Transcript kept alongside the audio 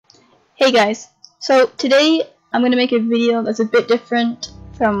Hey guys, so today I'm going to make a video that's a bit different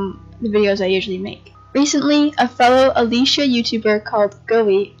from the videos I usually make. Recently, a fellow Alicia YouTuber called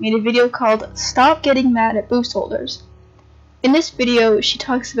Goey made a video called Stop Getting Mad at Boost Holders. In this video, she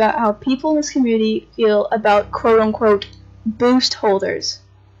talks about how people in this community feel about quote-unquote boost holders.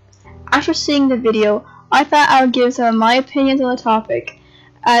 After seeing the video, I thought I would give some of my opinions on the topic,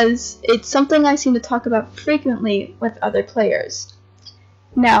 as it's something I seem to talk about frequently with other players.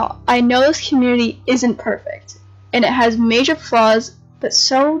 Now, I know this community isn't perfect, and it has major flaws, but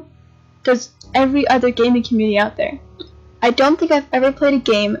so does every other gaming community out there. I don't think I've ever played a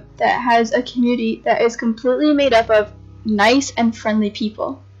game that has a community that is completely made up of nice and friendly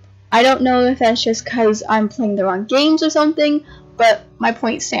people. I don't know if that's just because I'm playing the wrong games or something, but my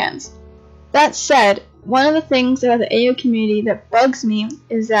point stands. That said, one of the things about the AO community that bugs me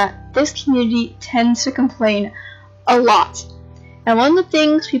is that this community tends to complain a lot. And one of the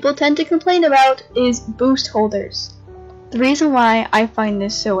things people tend to complain about is boost holders. The reason why I find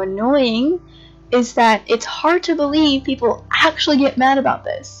this so annoying is that it's hard to believe people actually get mad about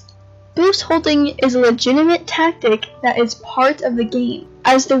this. Boost holding is a legitimate tactic that is part of the game,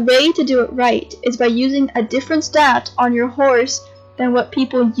 as the way to do it right is by using a different stat on your horse than what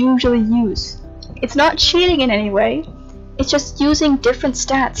people usually use. It's not cheating in any way, it's just using different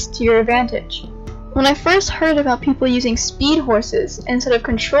stats to your advantage. When I first heard about people using speed horses instead of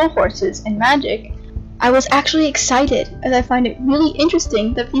control horses in Magic, I was actually excited, as I find it really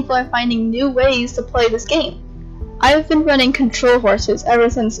interesting that people are finding new ways to play this game. I've been running control horses ever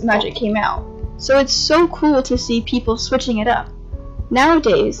since Magic came out, so it's so cool to see people switching it up.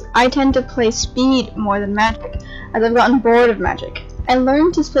 Nowadays, I tend to play speed more than Magic, as I've gotten bored of Magic, and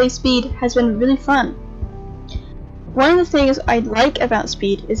learning to play speed has been really fun. One of the things I like about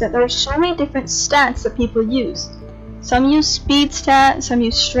speed is that there are so many different stats that people use. Some use speed stat, some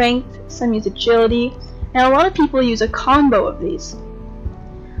use strength, some use agility, and a lot of people use a combo of these.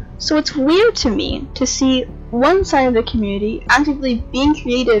 So it's weird to me to see one side of the community actively being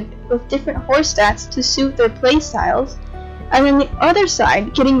creative with different horse stats to suit their playstyles, and then the other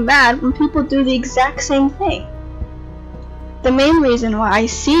side getting mad when people do the exact same thing. The main reason why I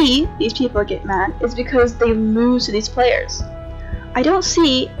see these people get mad is because they lose to these players. I don't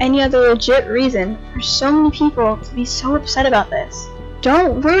see any other legit reason for so many people to be so upset about this.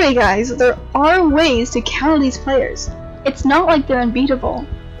 Don't worry guys, there are ways to counter these players. It's not like they're unbeatable.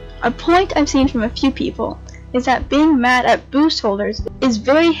 A point I've seen from a few people is that being mad at boost holders is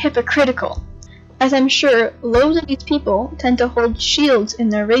very hypocritical, as I'm sure loads of these people tend to hold shields in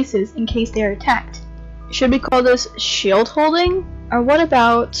their races in case they are attacked. Should we call this shield holding? Or what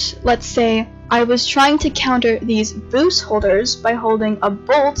about, let's say, I was trying to counter these boost holders by holding a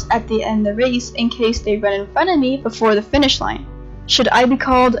bolt at the end of the race in case they run in front of me before the finish line. Should I be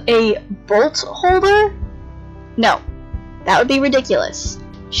called a bolt holder? No, that would be ridiculous.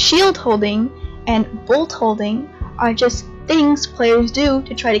 Shield holding and bolt holding are just things players do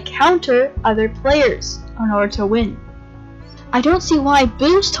to try to counter other players in order to win. I don't see why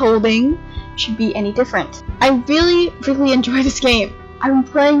boost holding should be any different. I really enjoy this game. I've been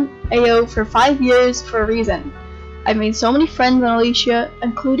playing AO for 5 years for a reason. I've made so many friends on Alicia,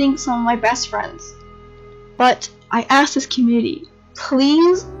 including some of my best friends. But I ask this community,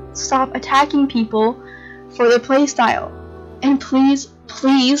 please stop attacking people for their playstyle. And please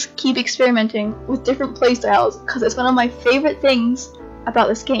keep experimenting with different playstyles, because it's one of my favorite things about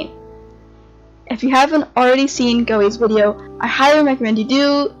this game. If you haven't already seen Goey's video, I highly recommend you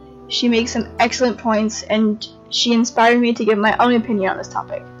do. She makes some excellent points, and she inspired me to give my own opinion on this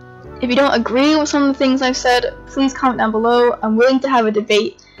topic. If you don't agree with some of the things I've said, please comment down below. I'm willing to have a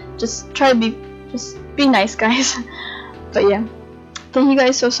debate. Just be nice, guys. But yeah, thank you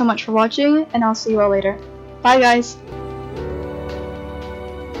guys so much for watching, and I'll see you all later. Bye, guys.